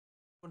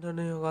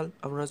ধন্যবাদ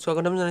আপোনাৰ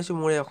স্বাগতম জানাইছো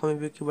মোৰ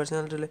অসমীয়া কিউব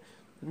চেনেলটোলে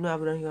মই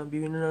আপোনাক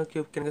বিভিন্ন ধৰণৰ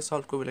কিউব কেনেকৈ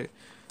সলভ কৰিব লাগে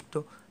তো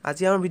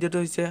আজি আমাৰ ভিডিওটো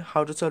হৈছে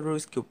how to solve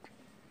Rubik's cube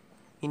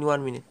in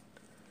 1 minute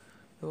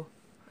তো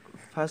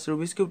ফাৰ্স্ট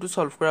ৰুবিক্স কিউবটো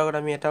সলভ কৰাৰ আগত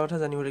আমি এটা কথা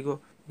জানিব লাগিব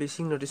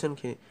বেসিক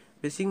নোটেশনখিনি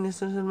বেসিক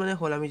নোটেশন মানে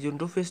হ'ল আমি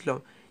যোনটো ফেস লম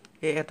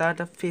এই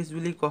এটা ফেস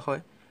বুলি কোৱা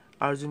হয়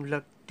আৰু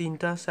যোনবিলাক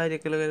তিনটা সাইড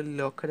একেলগে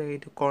লগ খাই থাকে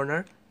এইটো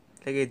কৰ্নাৰ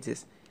লাগে এডজেস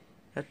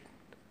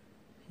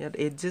ইয়াত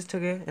এডজেস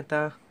থাকে এটা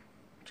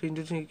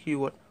 3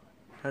 কিউবত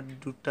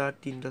দুটা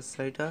তিনটা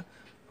চাৰিটা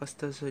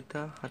পাঁচটা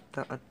ছয়টা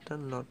সাতটা আঠটা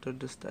নটা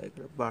দহটা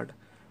 11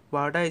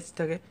 12টা এজ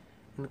থাকে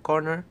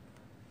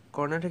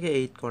কৰ্নাৰ থাকে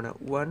 8 কৰ্নাৰ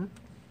 1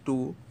 2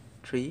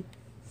 3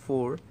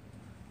 4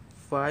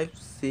 5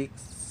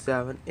 6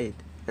 7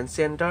 8 and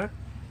center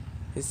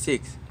is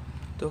 6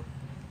 তো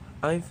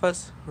আমি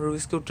ফার্স্ট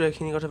রুবিক্স কিউবটোৰ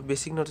এইখিনি কথা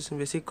বেসিক নোটেশন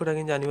বেসিক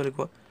কথাখিনি জানিব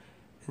লাগিব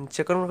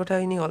সেকেন্ড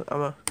কথাখিনি হ'ল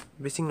আমাৰ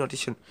বেসিক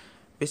নোটেশন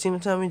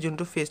আমি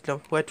যোনটো ফেস লম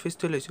হোৱাইট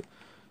ফেসটো লৈছো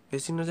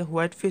basic notation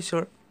white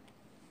ফেসৰ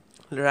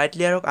right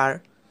layer of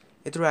R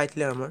itu right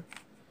layer amar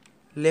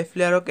left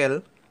layer of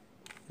L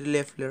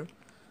left layer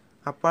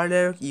upper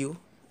layer of U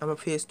amar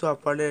face to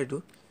upper layer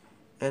itu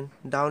and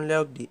down layer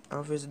of D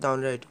amar face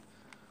down layer itu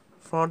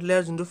front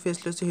layer junto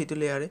face loise hitu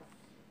layer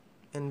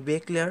and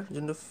back layer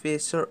junto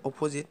face or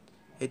opposite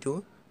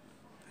itu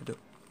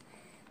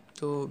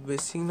to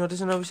basic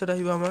notation of bisot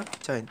ahibo amar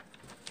sign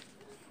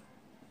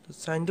to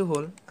sign to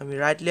hol ami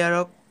right layer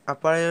of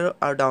upper layer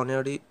or down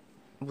layer di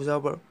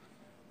bujhabo paro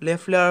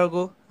left layer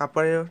को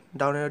upper layer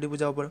down layer di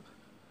bujhabo paro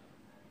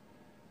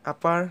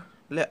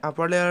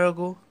upper layer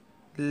को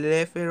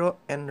left arrow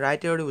and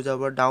right arrow di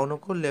bujhabo paro down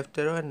ko left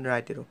arrow and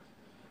right arrow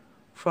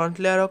front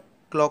layer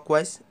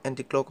clockwise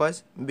anti clockwise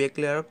back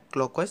layer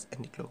clockwise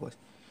anti clockwise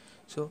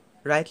so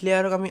right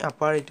layer ko ami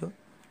upper itu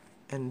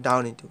and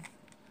down itu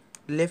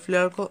left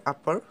layer ko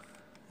upper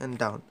and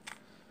down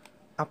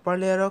upper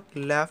layer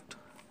left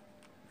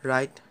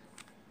right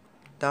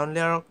down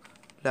layer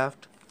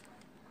left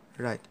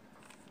right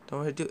তো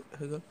হেতু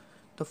হৈ গল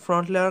তো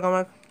front layer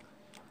আমাৰ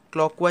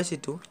clockwise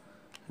ইটো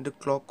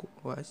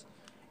clockwise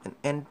and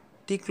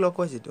anti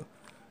clockwise ইটো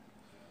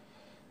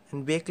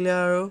and back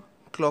layer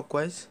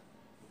clockwise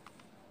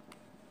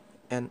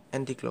and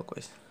anti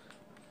clockwise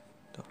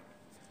তো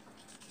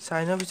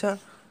সাইনৰ পিছত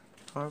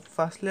আমাৰ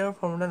ফাৰ্স্ট লেয়াৰ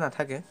ফৰ্মুলা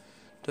নাথাকে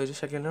তো এইটো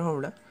সেকেন্ড লেয়াৰ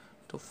ফৰ্মুলা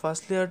তো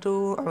ফাৰ্স্ট লেয়াৰটো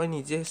আমি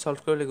নিজে সলভ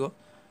কৰিব লাগিব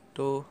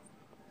তো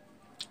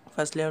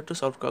ফাৰ্স্ট লেয়াৰটো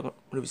সলভ কৰা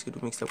ৰুবিক্স কিউবটো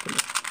মিক্স আপ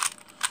কৰিলে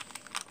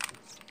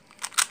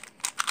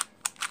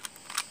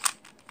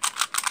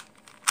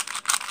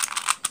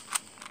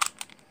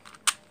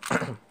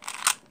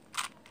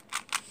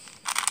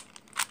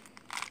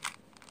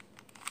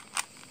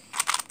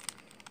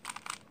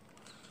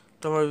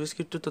তো আমাৰ ৰুবিক্স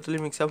কিউবটো টোটালি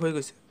মিক্স আপ হৈ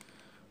গৈছে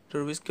তো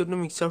ৰুবিক্স কিউবটো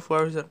মিক্স আপ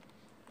হোৱাৰ পিছত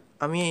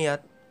আমি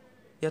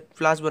ইয়াত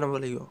প্লাস বনাব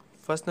লাগিব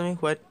ফাৰ্স্ট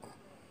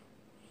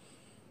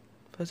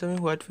আমি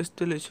হোৱাইট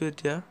ফেসটো লৈছো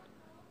এতিয়া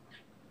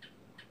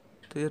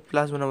তো ইয়াত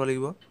প্লাস বনাব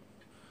লাগিব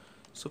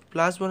সো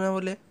প্লাস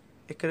বনাবলে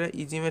একেবাৰে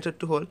ইজি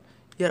মেথডটো হ'ল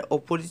ইয়াৰ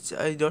অপোজিট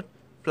সাইডত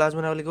প্লাস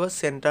বনাব লাগিব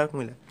সেন্টাৰ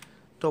মিলাই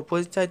তো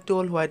অপোজিট সাইডটো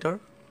হ'ল হোৱাইটৰ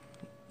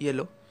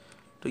ইয়েলো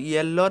তো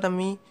ইয়েলোত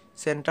আমি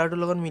সেন্টাৰটো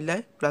লগত মিলাই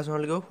প্লাস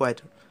বনাব লাগিব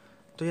হোৱাইটৰ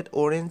তো ইয়াত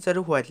অৰেঞ্জ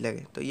আৰু হোৱাইট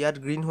লাগে তো ইয়াত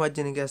গ্ৰীন হোৱাইট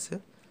যেনেকৈ আছে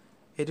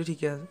এইটো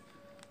ঠিকে আছে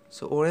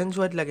সো অৰেঞ্জ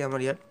হোৱাইট লাগে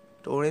আমাৰ ইয়াত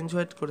তো অৰেঞ্জ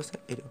হোৱাইট ক'ত আছে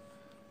এইটো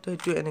তো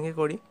এইটো এনেকৈ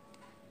কৰি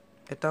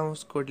এটা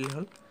ইউজ কৰি দিলে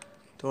হ'ল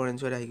তো অৰেঞ্জ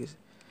হোৱাইট আহি গৈছে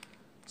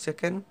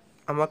সেকেন্ড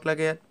আমাক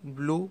লাগে ইয়াত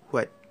ব্লু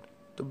হোৱাইট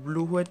তো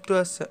ব্লু হোৱাইটটো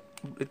আছে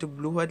এইটো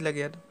ব্লু হোৱাইট লাগে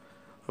ইয়াত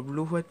আৰু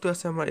ব্লু হোৱাইটটো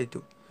আছে আমাৰ এইটো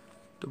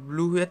তো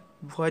ব্লু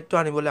হোৱাইটটো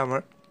আনিবলৈ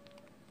আমাৰ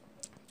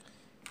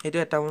এইটো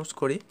এটা ইউজ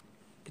কৰি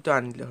এইটো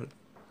আনিলে হ'ল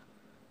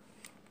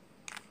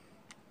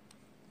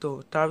তো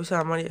তাৰ পিছত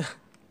আমাৰ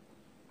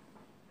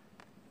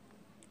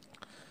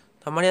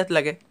ইয়াত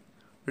লাগে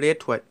ৰেড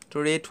হোৱাইট তো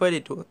ৰেড হোৱাইট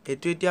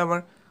এইটো এতিয়া আমাৰ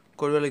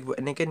কৰিব লাগিব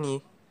এনেকৈ নি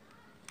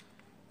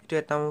এইটো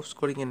এটা মুভ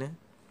কৰি কেনে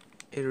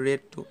এই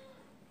ৰেডটো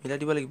মিলাই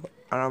দিব লাগিব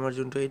আৰু আমাৰ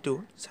যোনটো এইটো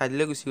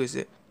সাইডলৈ গুচি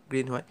গৈছে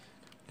গ্ৰীন হোৱাইট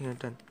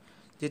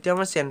যেতিয়া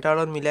আমাৰ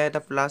সেন্টাৰত মিলাই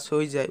এটা প্লাস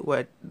হৈ যায়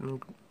হোৱাইট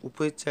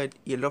অপোজিট সাইড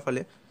ইয়েলো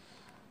ফালে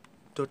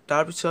তো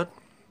তাৰ পিছত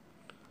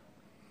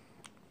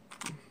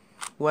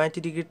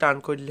 180 ডিগ্ৰী টাৰ্ন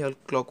কৰি দিলে হ'ল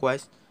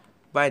ক্লকৱাইজ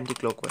বা এন্টি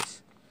ক্লকৱাইজ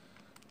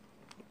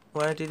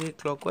 180 ডিগ্ৰী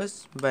ক্লকৱাইজ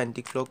বা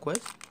এন্টি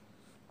ক্লকৱাইজ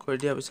কৰি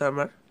দিয়াৰ পিছত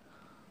আমাৰ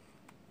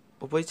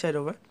অপোজিট সাইড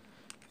হ'ব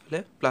ফালে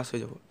প্লাস হৈ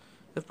যাব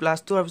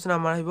প্লাসটো হোৱাৰ পিছত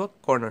আমাৰ আহিব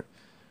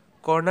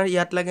কৰ্নাৰ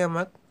ইয়াত লাগে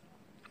আমাক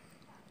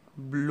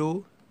blue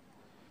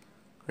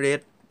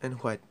red and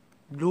white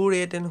blue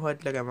red and white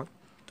লাগে আমাক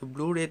তো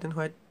ব্লু ৰেড এন্ড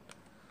হোৱাইট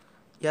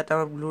ইয়াত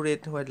আমাৰ ব্লু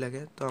ৰেড হোৱাইট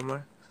লাগে তো আমাৰ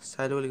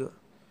চাই ল'ব লাগিব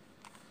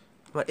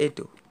আমাৰ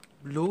এইটো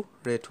ব্লু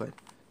ৰেড হোৱাইট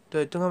তো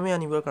এইটো আমি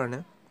আনিবৰ কাৰণে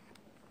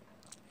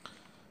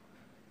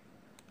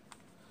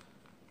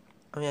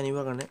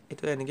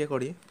এইটো এনেকৈ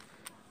কৰি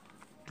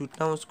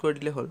দুটা ইউজ কৰি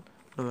দিলে হ'ল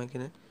নমাই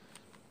কিনে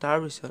তাৰ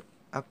পিছত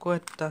আকৌ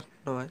এটা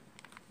নমাই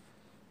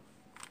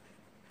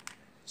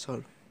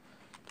সলভ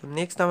তো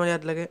নেক্সট আমাৰ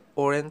ইয়াত লাগে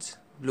অৰেঞ্জ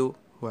ব্লু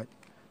হোৱাইট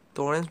তো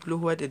অৰেঞ্জ ব্লু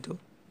হোৱাইট এইটো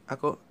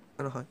আকৌ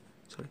নহয়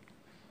সৰি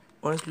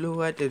অৰেঞ্জ ব্লু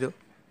হোৱাইট এইটো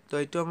তো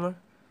এইটো আমাৰ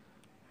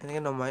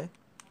এনেকৈ নমাই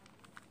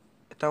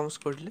এটা আউন্স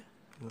কৰি দিলে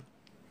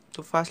তো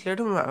ফাৰ্ষ্ট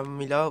লেয়াৰটো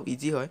মিলাব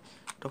ইজি হয়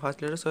তো ফাৰ্ষ্ট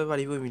লেয়াৰটো চবে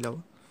পাৰিবই মিলাব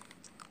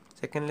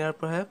ছেকেণ্ড লেয়াৰৰ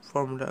পৰাহে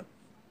ফৰ্মুলা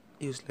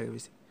ইউজ লাগে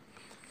বেছি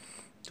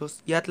তো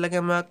ইয়াত লাগে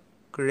আমাক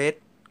ৰেড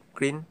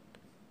গ্ৰীণ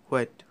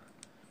হোৱাইট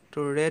তো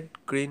ৰেড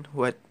গ্ৰীণ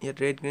হোৱাইট ইয়াত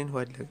ৰেড গ্ৰীণ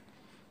হোৱাইট লাগে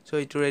চ'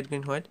 এইটো ৰেড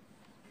গ্ৰীণ হোৱাইট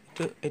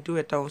এইটো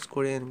এটা আউন্স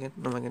কৰি এনেকৈ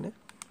নমাই কেনে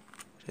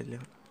দিলে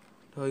হ'ল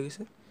তো হৈ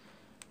গৈছে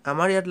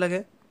আমাৰ ইয়াত লাগে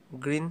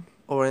গ্ৰীণ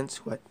অৰেঞ্জ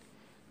হোৱাইট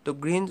তো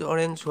গ্ৰীণ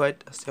অৰেঞ্জ হোৱাইট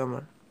আছে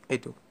আমাৰ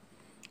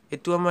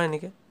এইটো আমাৰ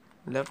এনেকৈ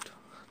লেফ্ট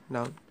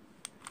ডাউন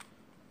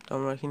তো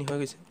আমাৰ এইখিনি হৈ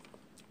গৈছে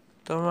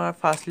তো আমাৰ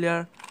ফাৰ্ষ্ট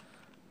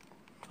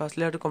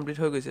লেয়াৰটো কমপ্লিট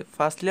হৈ গৈছে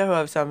ফাৰ্ষ্ট লেয়াৰ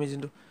হোৱাৰ পিছত আমি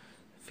যোনটো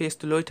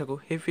ফেচটো লৈ থাকোঁ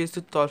সেই ফেচটো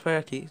তলফাই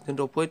ৰাখি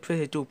যোনটো অপজিট ফেচ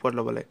সেইটো ওপৰত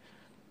ল'ব লাগে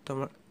তো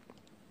আমাৰ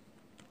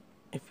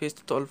এই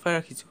ফেচটো তলফাই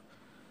ৰাখিছোঁ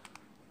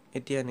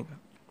এতিয়া এনেকুৱা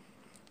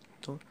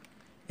তো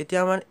এতিয়া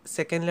আমাৰ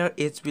ছেকেণ্ড লেয়াৰ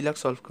এজবিলাক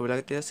চল্ভ কৰিব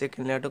লাগে তেতিয়া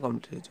ছেকেণ্ড লেয়াৰটো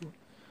কমপ্লিট হৈ যাব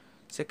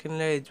ছেকেণ্ড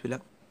লেয়াৰ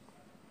এজবিলাক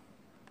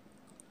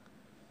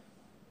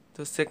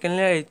তো ছেকেণ্ড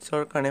লেয়াৰ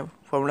এজৰ কাৰণে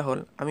ফৰ্মুলা হ'ল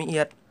আমি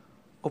ইয়াত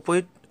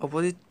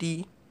অপজিট টি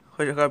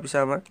হৈ থকাৰ পিছত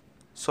আমাৰ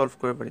চল্ভ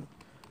কৰিব পাৰিম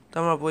তো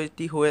আমাৰ অপজিট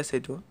টি হৈ আছে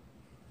এইটো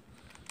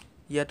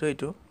ইয়াতো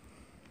এইটো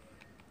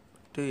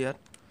ইয়াত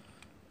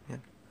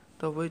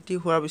তো অপজিট টি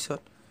হোৱাৰ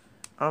পিছত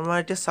আমাৰ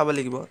এতিয়া চাব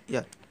লাগিব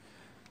ইয়াত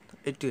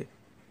এইটোৱে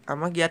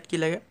আমাক ইয়াত কি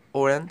লাগে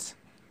অৰেঞ্জ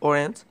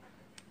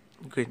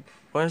গ্ৰীণ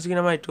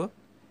আমাৰ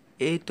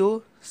এইটো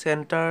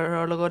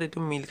চেণ্টাৰৰ লগত এইটো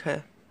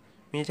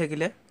মিলি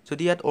থাকিলে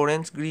যদি ইয়াত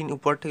অৰেঞ্জ গ্ৰীণ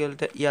ওপৰত থাকিলে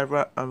তেতিয়া ইয়াৰ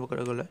পৰা আৰম্ভ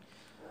কৰি গ'লে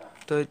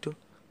তো এইটো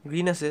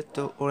গ্ৰীণ আছে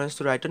তো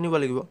অৰেঞ্জটো ৰাইটত নিব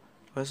লাগিব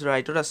অৰেঞ্জটো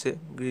ৰাইটত আছে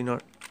গ্ৰীণৰ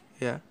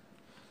এয়া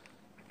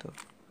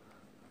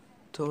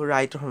তো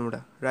ৰাইটৰ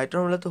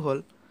ফৰ্মুলাটো হ'ল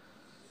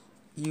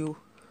U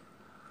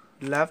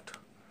left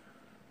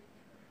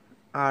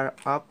R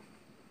up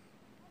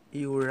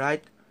U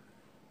right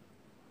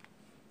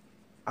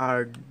R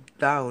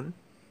down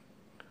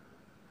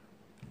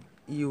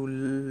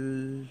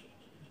you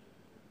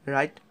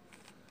right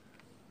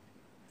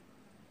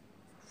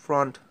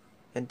front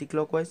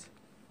anti-clockwise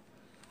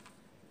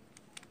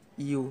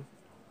you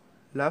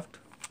left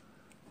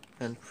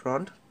and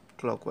front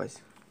clockwise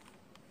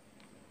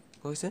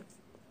হৈছে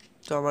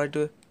তো আমাৰ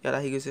এইটো ইয়াত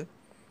আহি গৈছে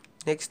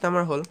নেক্সট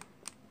আমাৰ হ'ল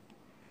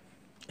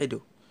এইটো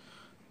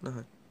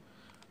নহয়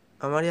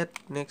আমাৰ ইয়াত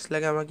নেক্সট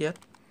লাগে আমাক ইয়াত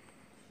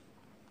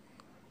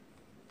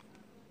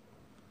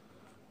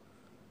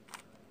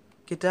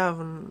কেতিয়া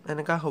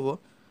এনেকা হ'ব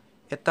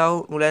এটাও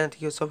ওলাই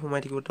নাথাকিব সব সোমাই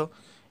থাকিব তো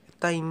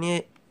এটা ইনে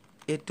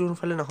এইটোৰ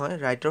ফালে নহয়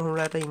ৰাইটৰ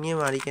ফৰ্মুলা এটা ইনে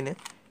মাৰি কেনে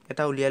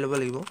এটা উলিয়াই ল'ব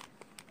লাগিব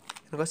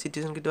এনেকুৱা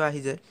সিচুৱেশ্যন কেতিয়াবা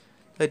আহি যায়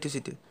তো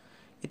এইটো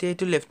এতিয়া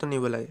এইটো লেফ্টত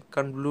নিব লাগে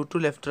কাৰণ ব্লুটো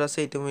লেফ্টত আছে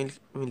এইটো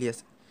মিলি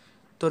আছে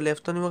তো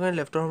লেফ্টত নিবৰ কাৰণে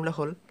লেফ্টৰ ফৰ্মুলা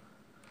হ'ল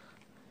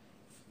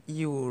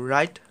U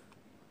right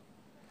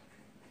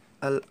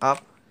L up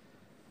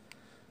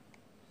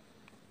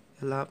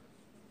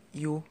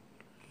U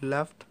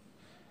left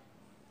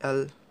L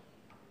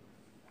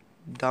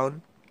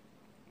down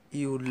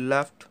you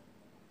left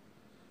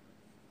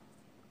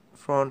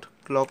front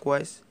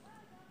clockwise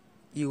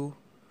you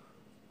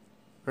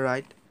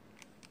right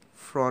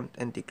front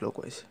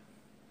anti-clockwise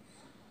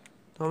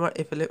তো আমাৰ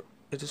এফালে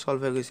এইটো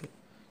সলভ হৈ গৈছে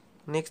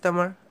নেক্সট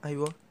আমাৰ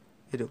আহিব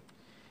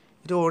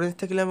এইটো অৰেঞ্জ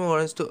থাকিলে আমি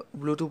অৰেঞ্জটো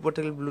ব্লুটো ওপৰত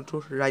থাকিলে ব্লুটো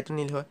ৰাইটত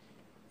নিলে হয়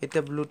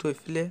এতিয়া ব্লুটো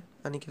এফালে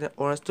আনি কিনে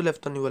অৰেঞ্জটো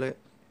লেফ্টত নিব লাগে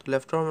তো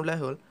লেফ্টৰ ফৰ্মুলাই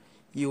হ'ল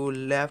U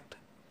left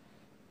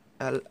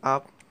L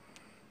up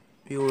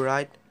U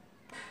right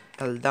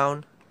L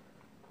down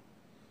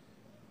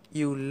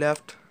you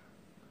left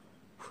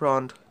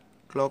front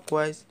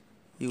clockwise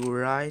you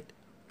right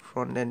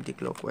front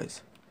anti-clockwise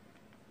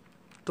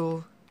তো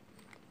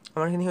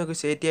আমাৰখিনি হৈ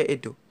গৈছে এতিয়া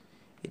এইটো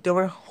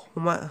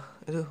আমাৰ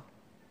এইটো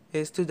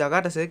এজটো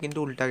জাগাত আছে কিন্তু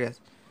উল্টাকে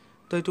আছে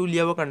তো এইটো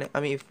উলিয়াবৰ কাৰণে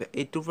আমি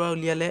এইটোৰ পৰা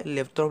উলিয়ালে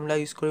লেফ্টৰ ফৰ্মুলা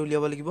ইউজ কৰি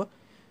উলিয়াব লাগিব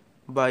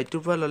বা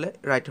এইটোৰ পৰা ল'লে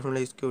ৰাইটৰ ফৰ্মুলা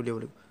ইউজ কৰি উলিয়াব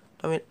লাগিব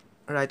তো আমি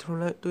ৰাইটৰ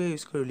ফৰ্মুলাটোৱে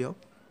ইউজ কৰি উলিয়াওঁ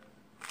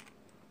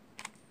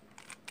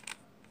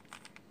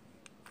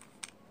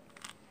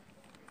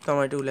তো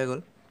আমাৰ এইটো ওলাই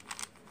গ'ল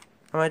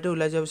আমাৰ এইটো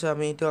ওলাই যোৱাৰ পিছত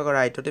আমি এইটো আকৌ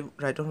ৰাইটৰ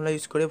ফৰ্মুলা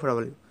ইউজ কৰি ভৰাব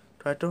লাগিব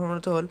তো ৰাইটৰ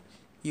ফৰ্মুলাটো হ'ল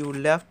U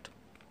left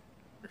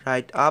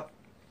right up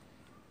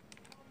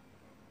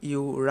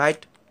U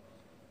right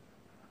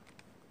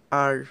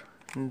R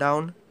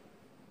down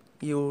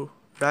U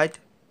right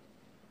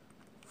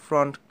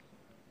front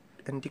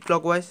anti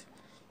clockwise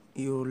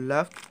U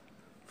left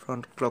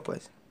front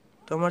clockwise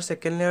তো আমাৰ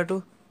ছেকেণ্ড লেয়াৰটো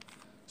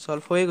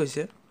সলভ হৈ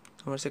গৈছে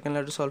আমাৰ ছেকেণ্ড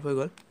লেয়াৰটো সলভ হৈ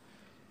গ'ল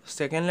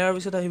ছেকেণ্ড লেয়াৰৰ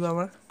পিছত আহিব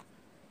আমাৰ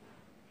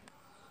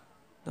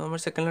তো আমাৰ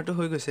ছেকেণ্ড লেয়াৰটো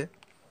হৈ গৈছে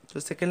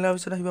তো ছেকেণ্ড লেয়াৰৰ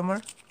পিছত আহিব আমাৰ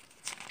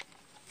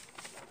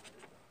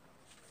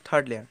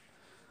থাৰ্ড লেয়াৰ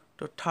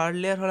তো থাৰ্ড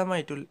লেয়াৰ হ'ল আমাৰ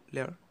এইটো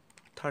লেয়াৰ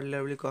থাৰ্ড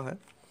লেয়াৰ বুলি কোৱা হয়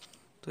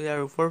তো ইয়াৰ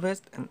ওপৰ ফেচ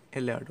এণ্ড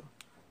এই লেয়াৰটো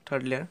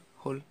থাৰ্ড লেয়াৰ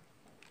হ'ল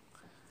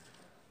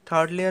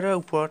থাৰ্ড লেয়াৰৰ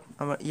ওপৰত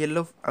আমাৰ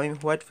আমি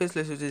হোৱাইট ফেচ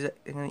লৈছোঁ যে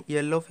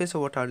য়েল্ল' ফেচ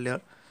হ'ব থাৰ্ড লেয়াৰ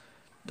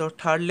তো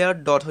থাৰ্ড লেয়াৰ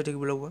ডট হৈ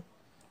থাকিব লাগিব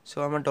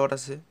চ' আমাৰ ডট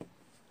আছে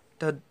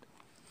তো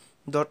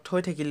ডট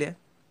হৈ থাকিলে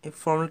এই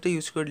ফৰ্মুলাটো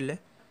ইউজ কৰি দিলে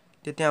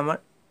তেতিয়া আমাৰ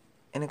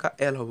এনেকুৱা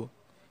এল হ'ব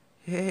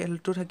সেই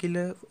L2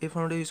 থাকিলে এই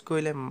ফৰ্মুলা ইউজ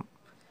কৰিলে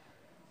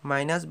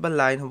মাইনাছ বা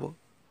লাইন হ'ব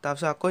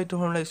তাৰপিছত আকৌ এইটো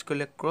ফৰ্মুলা ইউজ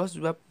কৰিলে ক্ৰছ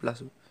বা প্লাছ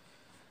হ'ব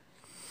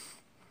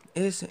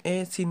এই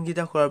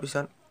চিনকেইটা কৰাৰ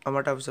পিছত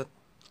আমাৰ তাৰপিছত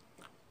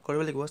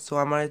কৰিব লাগিব চ'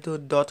 আমাৰ এইটো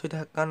ডট হৈ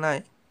থকা নাই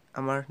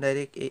আমাৰ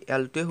ডাইৰেক্ট এই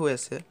L2 হৈ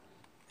আছে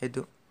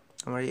এইটো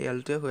আমাৰ এই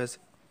L2 হৈ আছে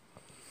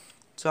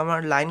চ' আমাৰ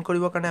লাইন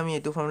কৰিবৰ কাৰণে আমি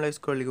এইটো ফৰ্মুলা ইউজ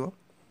কৰিব লাগিব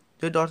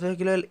যদি ডট হৈ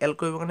থাকিলে L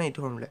কৰিবৰ কাৰণে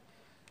এইটো ফৰ্মুলা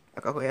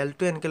আকৌ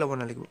L2 এনেকৈ ল'ব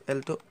নালাগিব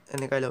L2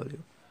 এনেকৈ ল'ব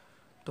লাগিব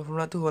তো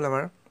ফৰ্মুলাটো হ'ল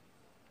আমাৰ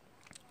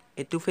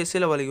এইটো ফেচে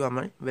ল'ব লাগিব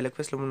আমাৰ বেলেগ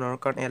ফেচ ল'ব নোৱাৰোঁ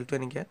কাৰণ L2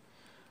 এনেকৈ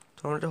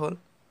ফৰ্মুলাটো হ'ল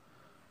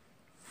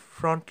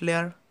front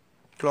layer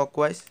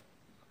clockwise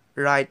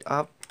right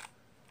up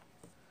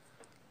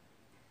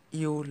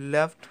you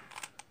left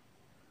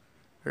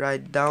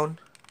right down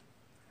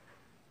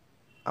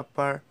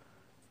upper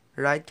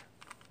right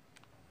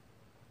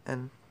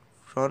and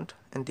front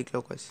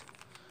anti-clockwise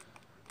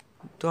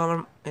তো আমাৰ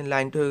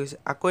লাইনটো হৈ গৈছে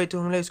আকৌ এইটো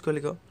ফৰ্মুলা ইউজ কৰিব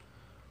লাগিব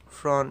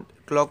front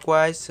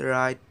clockwise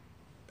right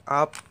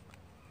up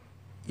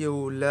you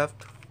left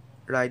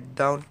right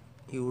down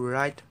you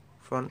right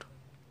front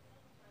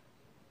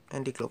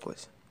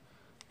anti-clockwise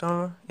তো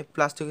এই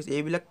প্লাছটো হৈছে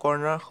এইবিলাক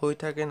কৰ্নাৰ হৈ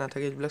থাকে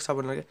নাথাকে এইবিলাক চাব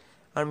নালাগে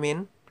আৰু মেইন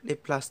এই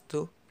প্লাছটো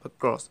বা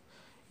ক্ৰছ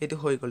এইটো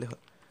হৈ গ'লে হ'ল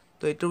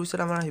তো এইটোৰ পিছত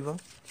আমাৰ আহিব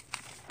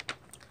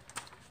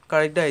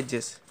কাৰেক্ট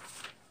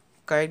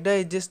দ্য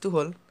এডজেছটো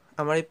হ'ল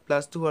আমাৰ এই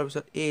প্লাছটো হোৱাৰ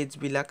পিছত এই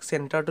এজবিলাক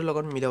চেণ্টাৰটোৰ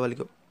লগত মিলাব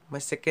লাগিব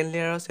মানে ছেকেণ্ড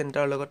লেয়াৰৰ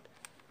চেণ্টাৰৰ লগত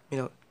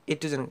মিলাব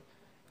এইটো যেনেকৈ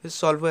এইটো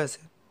চল্ভ হৈ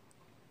আছে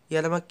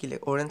ইয়াত আমাক কি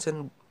লাগে অৰেঞ্জ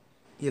এণ্ড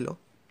য়েলো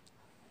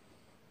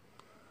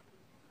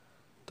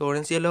তো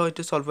অৰেঞ্জ য়েলো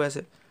এইটো চল্ভ হৈ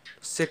আছে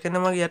ছেকেণ্ড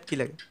আমাক ইয়াত কি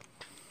লাগে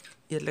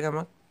ইয়াত লাগে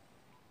আমাক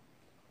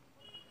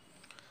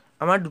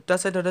আমাৰ দুটা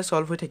ছাইড সদায়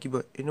চল্ভ হৈ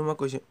থাকিবই এইটো মই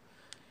কৈছোঁ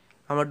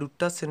আমাৰ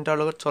দুটা চেণ্টাৰৰ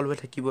লগত চল্ভ হৈ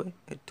থাকিবই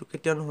এইটো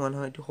কেতিয়াও নোহোৱা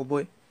নহয় এইটো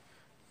হ'বই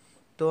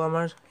তো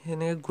আমাৰ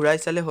সেনেকৈ ঘূৰাই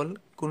চালে হ'ল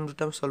কোন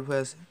দুটা চল্ভ হৈ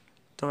আছে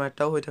তো আমাৰ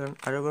এটাও হৈ থাকে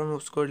আৰু এবাৰ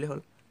মুভছ কৰিলে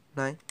হ'ল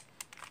নাই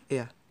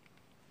এয়া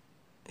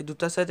এই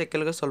দুটা ছাইড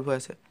একেলগে চল্ভ হৈ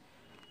আছে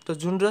তো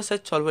যোন দুটা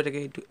ছাইড চল্ভ হৈ থাকে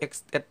এইটো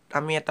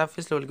আমি এটা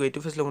ফেচ ল'ব লাগিব এইটো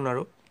ফেচ ল'ব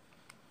নোৱাৰোঁ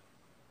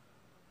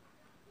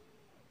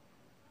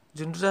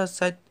যোন দুটা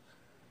ছাইড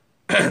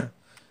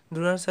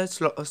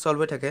চল্ভ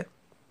হৈ থাকে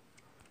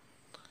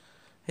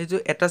সেইটো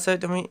এটা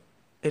ছাইড আমি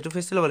এইটো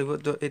ফেচে ল'ব লাগিব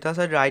তো এটা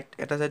ছাইড ৰাইট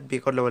এটা ছাইড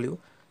বেকত ল'ব লাগিব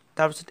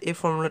তাৰপিছত এই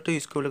ফৰ্মুলাটো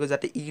ইউজ কৰিব লাগিব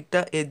যাতে এইকেইটা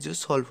এজো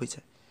চল্ভ হৈ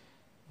যায়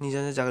নিজৰ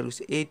নিজৰ জেগাত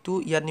গৈছে এইটো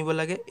ইয়াত নিব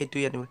লাগে এইটো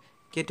ইয়াত নিব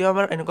কেতিয়াও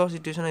আমাৰ এনেকুৱা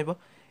চিটুৱেশ্যন আহিব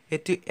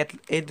এইটো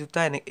এই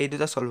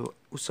দুটা চল্ভ হ'ব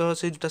ওচৰা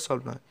ওচৰি দুটা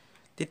চল্ভ নহয়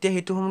তেতিয়া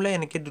সেইটো ফৰ্মুলা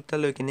এনেকৈ দুটা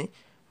লৈ কিনে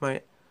মই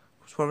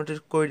ফৰ্মুলাটো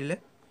কৰি দিলে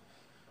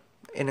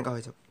এনেকুৱা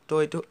হৈ যাব তো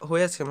এইটো হৈ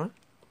আছে আমাৰ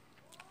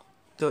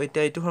তো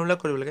এতিয়া এইটো ফৰ্মুলা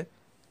কৰিব লাগে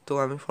তো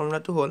আমি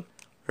ফৰ্মুলাটো হ'ল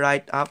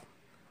right up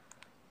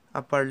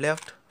upper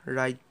left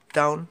right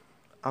down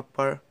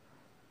upper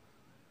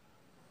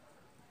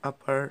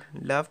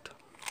left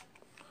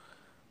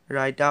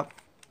right up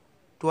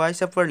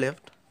twice upper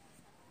left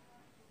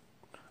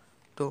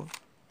to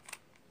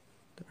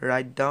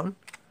right down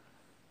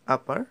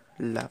upper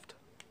left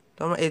তো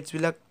আমাৰ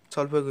এজবিলাক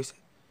চল্ভ হৈ গৈছে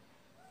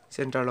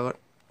চেণ্টাৰৰ লগত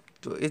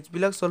তো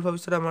এজবিলাক চল্ভ হোৱাৰ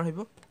পিছত আমাৰ আহিব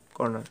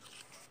কৰ্নাৰ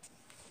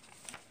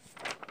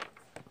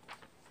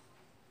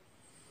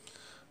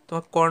তো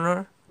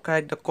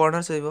কাৰেক্ট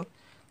কৰ্নাৰ চাইব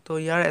তো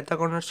ইয়াৰ এটা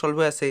কৰ্নাৰ চল্ভ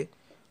হৈ আছে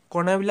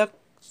কৰ্নাৰবিলাক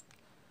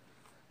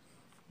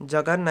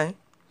জেগাত নাই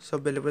সব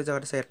বেলেগ বেলেগ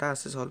জেগাত আছে এটা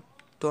আছে চল্ভ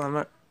তো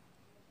আমাৰ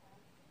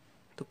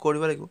তো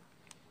কৰিব লাগিব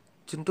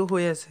যোনটো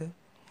হৈ আছে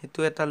সেইটো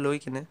এটা লৈ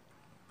কিনে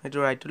সেইটো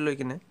ৰাইটত লৈ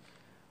কিনে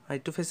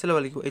ৰাইটটো ফেচে ল'ব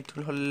লাগিব এইটো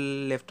হ'লে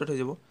লেফ্টত হৈ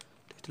যাব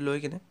সেইটো লৈ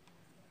কিনে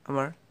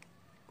আমাৰ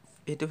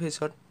এইটো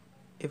ফেচত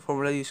এই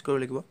ফৰ্মুলা ইউজ কৰিব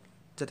লাগিব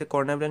যাতে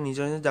কৰ্নাৰবিলাক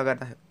নিজৰ নিজৰ জেগাত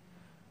আহে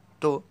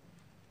তো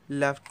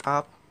left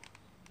up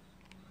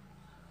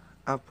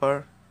upper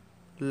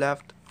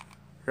left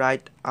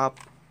right up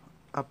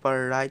upper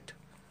right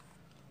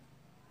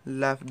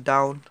left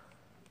down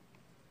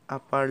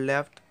upper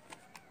left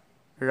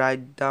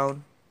right down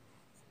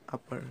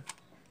upper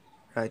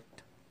right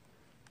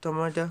তো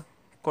আমাৰ এতিয়া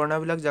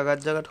কৰ্নাৰবিলাক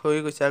জেগাত হৈ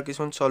গৈছে আৰু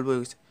কিছুমান চল্ভ হৈ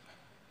গৈছে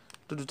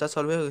তো দুটা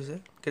চল্ভ হৈ গৈছে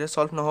কেতিয়া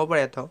চল্ভ নহ'ব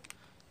পাৰে এটাও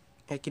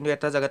কিন্তু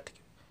এটা জেগাত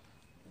থাকিব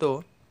তো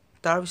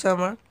তাৰপিছত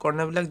আমাৰ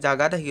কৰ্নাৰবিলাক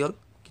জেগাত আহি গ'ল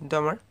কিন্তু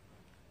আমাৰ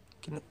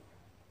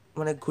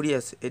মানে ঘূৰি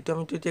আছে এইটো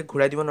আমিতো এতিয়া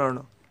ঘূৰাই দিব নোৱাৰোঁ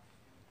ন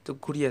তো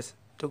ঘূৰি আছে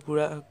তো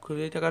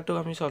ঘূৰি থকাটো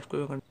আমি চল্ভ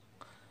কৰিবৰ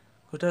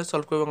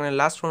কাৰণে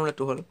লাষ্ট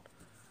ফৰ্মুলাটো হ'ল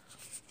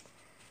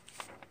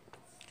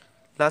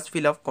লাষ্ট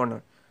ফিল অফ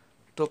কৰ্নাৰ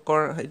তো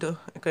এইটো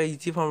এটা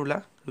easy formula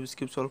Rubik's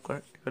cube solve কৰা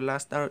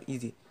লাষ্ট আৰু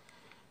ইজি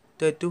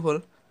তো এইটো হ'ল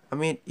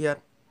আমি ইয়াত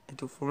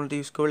এইটো ফৰ্মুলাটো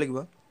ইউজ কৰিব লাগিব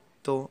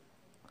তো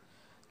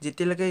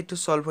যেতিয়ালৈকে এইটো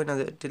চল্ভ হৈ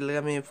নাযায় তেতিয়ালৈকে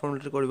আমি এই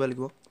ফৰ্মুলাটো কৰিব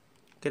লাগিব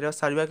কেতিয়াবা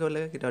 4বাৰ কৰিব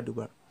লাগে কেতিয়াবা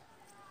 2বাৰ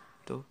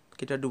তো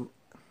কেতিয়াবা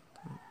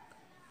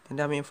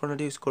তেন্তে আমি এই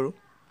ফৰ্মুলাটো ইউজ কৰোঁ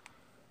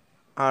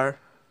R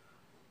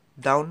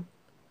down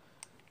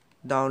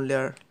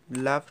layer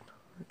left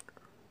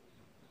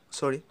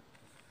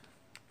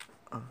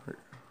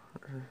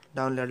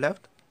down layer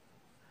left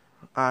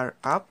R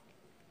up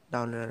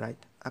down layer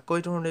right আকৌ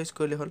এইটো ফৰ্মুলা ইউজ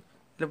কৰিলে হ'ল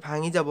এইটো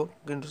ভাঙি যাব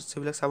কিন্তু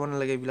সেইবিলাক চাব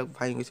নালাগে এইবিলাক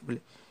ভাঙি গৈছে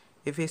বুলি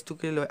এই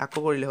ফেচটোকে লৈ আকৌ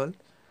কৰিলে হ'ল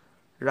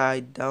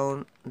right down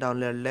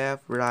layer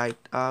left,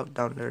 right up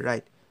down layer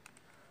right,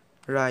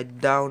 right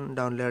down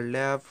layer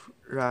left,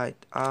 right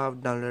up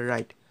down layer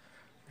right,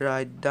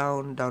 right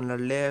down layer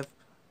left,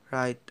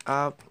 right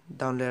up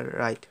down layer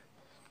right.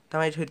 তাৰ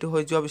সেইটো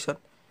হৈ যোৱাৰ পিছত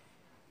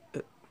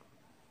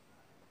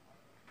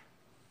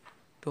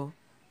তো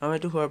আমাৰ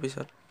এইটো হোৱাৰ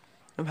পিছত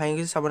ভাঙি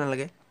গৈছে চাব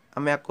নালাগে,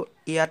 আমি আকৌ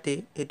ইয়াতে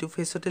এইটো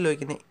ফেচতে লৈ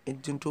কিনে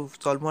যোনটো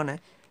সলভ হোৱা নাই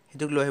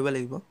সেইটোক লৈ আহিব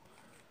লাগিব।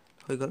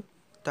 হৈ গ'ল।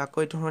 তো আকৌ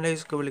এইটো ধৰণে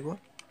ইউজ কৰিব লাগিব,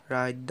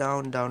 right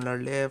down layer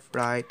left,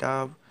 right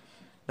up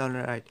down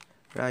layer right,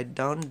 right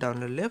down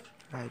layer left,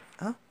 right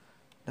up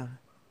down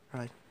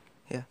right।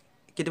 সেয়া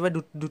কেতিয়াবা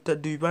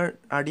দুইবাৰ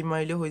আৰডি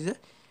মাৰিলেও হৈ যায়,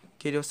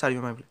 কেতিয়াবা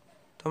চাৰিবাৰ মাৰিবলৈ।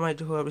 তো আমাৰ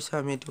এইটো হোৱাৰ পিছত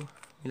আমি এইটো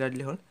মিলাই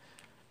দিলে হ'ল।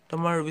 তো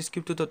আমাৰ ৰুবিক্স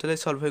কিউবটো টোটেলি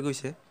সলভ হৈ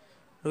গৈছে,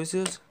 ৰুবিক্স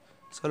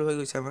সলভ হৈ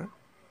গৈছে আমাৰ।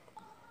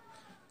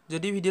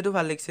 যদি ভিডিঅ'টো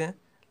ভাল লাগিছে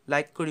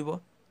লাইক কৰিব,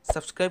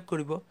 ছাবস্ক্ৰাইব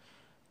কৰিব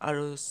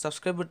আৰু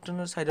ছাবস্ক্ৰাইব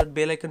বাটনৰ ছাইডত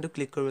বেল আইকনটো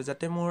ক্লিক কৰিব,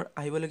 যাতে মোৰ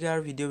আহিবলগীয়া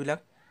আৰু ভিডিঅ'বিলাক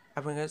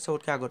আপোনালোকে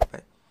চবতকৈ আগত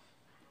পায়।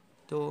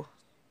 তো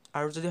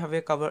আৰু যদি ভাবে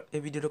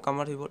এই ভিডিঅ'টো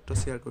কামত আহিব তো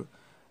শ্বেয়াৰ কৰিব।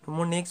 তো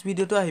মোৰ নেক্সট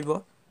ভিডিঅ'টো আহিব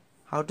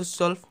হাউ টু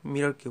ছল্ভ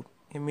মিৰৰ কিউব।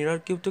 এই মিৰৰ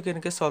কিউবটো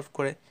কেনেকৈ ছল্ভ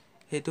কৰে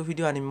সেইটো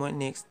ভিডিঅ' আনিম মই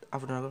নেক্সট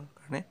আপোনালোকৰ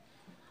কাৰণে।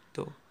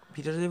 তো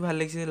ভিডিঅ'টো যদি ভাল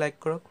লাগিছে লাইক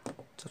কৰক,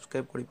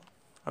 ছাবস্ক্ৰাইব কৰিব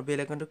আৰু বেল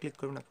আইকনটো ক্লিক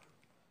কৰিব নাপাহৰিব।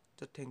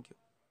 তো থেংক ইউ।